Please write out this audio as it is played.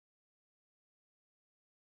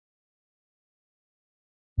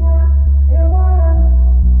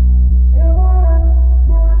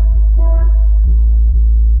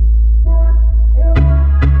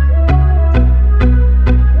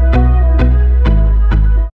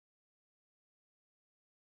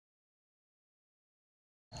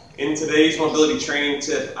In today's mobility training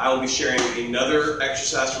tip, I will be sharing another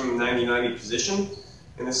exercise from the 90-90 position.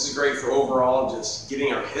 And this is great for overall just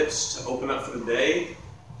getting our hips to open up for the day,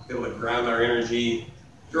 be able to ground our energy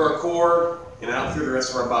through our core and out through the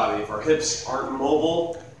rest of our body. If our hips aren't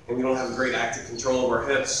mobile and we don't have a great active control of our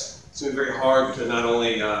hips, it's going to be very hard to not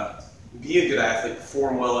only be a good athlete,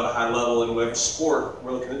 perform well at a high level in whatever sport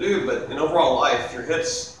we're looking to do, but in overall life, if your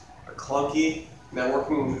hips are clunky, not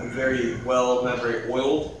working very well, not very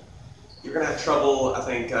oiled, you're going to have trouble, I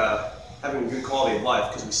think, having a good quality of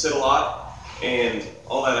life because we sit a lot and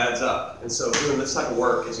all that adds up. And so doing this type of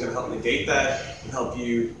work is going to help negate that and help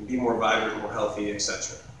you be more vibrant, more healthy,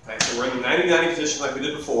 etc. Okay, so we're in the 90-90 position like we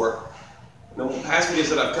did before. And the past videos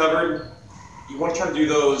that I've covered, you want to try to do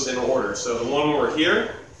those in order. So the one where we're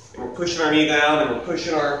here and we're pushing our knee down and we're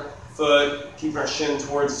pushing our foot, keeping our shin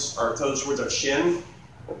towards our toes towards our shin.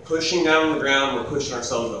 We're pushing down on the ground, we're pushing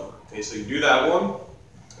ourselves over. Okay, so you do that one.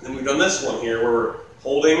 And then we've done this one here where we're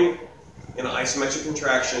holding in an isometric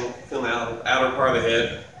contraction, feeling the outer part of the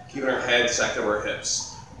head, keeping our head stacked over our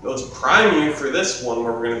hips. Those prime you for this one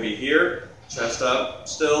where we're going to be here, chest up,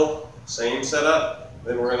 still, same setup.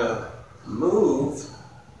 Then we're going to move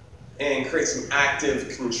and create some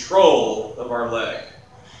active control of our leg.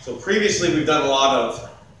 So previously we've done a lot of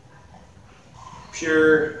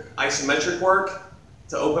pure isometric work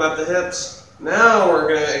to open up the hips. Now we're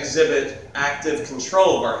going to exhibit active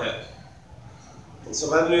control of our hip. And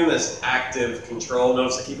so if I'm doing this active control,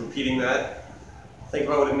 notice I keep repeating that. Think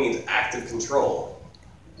about what it means, active control.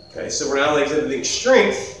 Okay, so we're not only exhibiting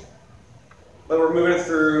strength, but we're moving it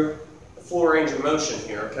through the full range of motion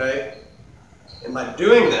here, okay? And by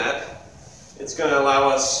doing that, it's going to allow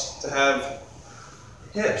us to have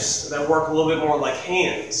hips that work a little bit more like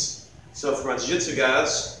hands. So for my jiu-jitsu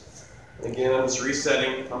guys, again, I'm just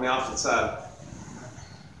resetting on the opposite side.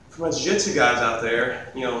 For my jiu-jitsu guys out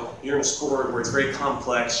there, you know, you're in a sport where it's very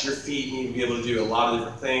complex. Your feet need to be able to do a lot of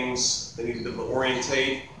different things. They need to be able to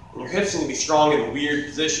orientate. And your hips need to be strong in weird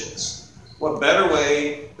positions. What better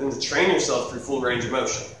way than to train yourself through full range of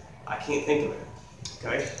motion? I can't think of it,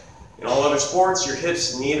 okay? In all other sports, your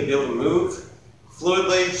hips need to be able to move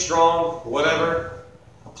fluidly, strong, whatever.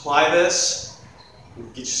 Apply this.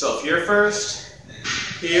 Get yourself here first,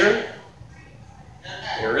 here.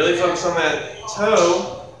 And really focus on that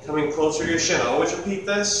toe coming closer to your shin. I always repeat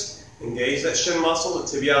this. Engage that shin muscle, the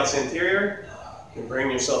tibialis anterior. And bring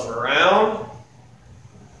yourself around.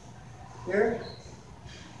 Here.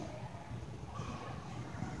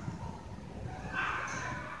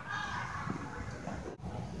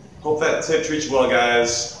 Hope that tip treats you well,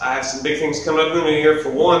 guys. I have some big things coming up in the new year. For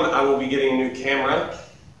one, I will be getting a new camera.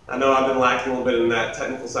 I know I've been lacking a little bit in that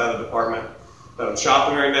technical side of the department. But I'm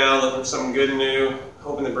shopping right now, looking for something good and new.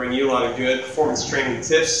 Hoping to bring you a lot of good performance training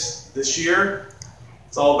tips this year.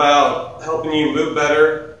 It's all about helping you move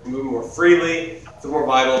better, move more freely, feel more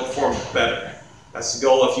vital, perform better. That's the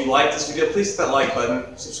goal. If you like this video, please hit that like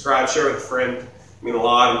button, subscribe, share with a friend. It means a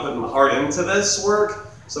lot. I'm putting my heart into this work,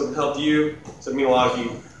 so it can help you. So it means a lot if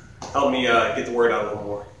you help me get the word out a little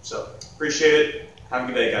more. So appreciate it. Have a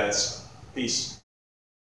good day, guys. Peace.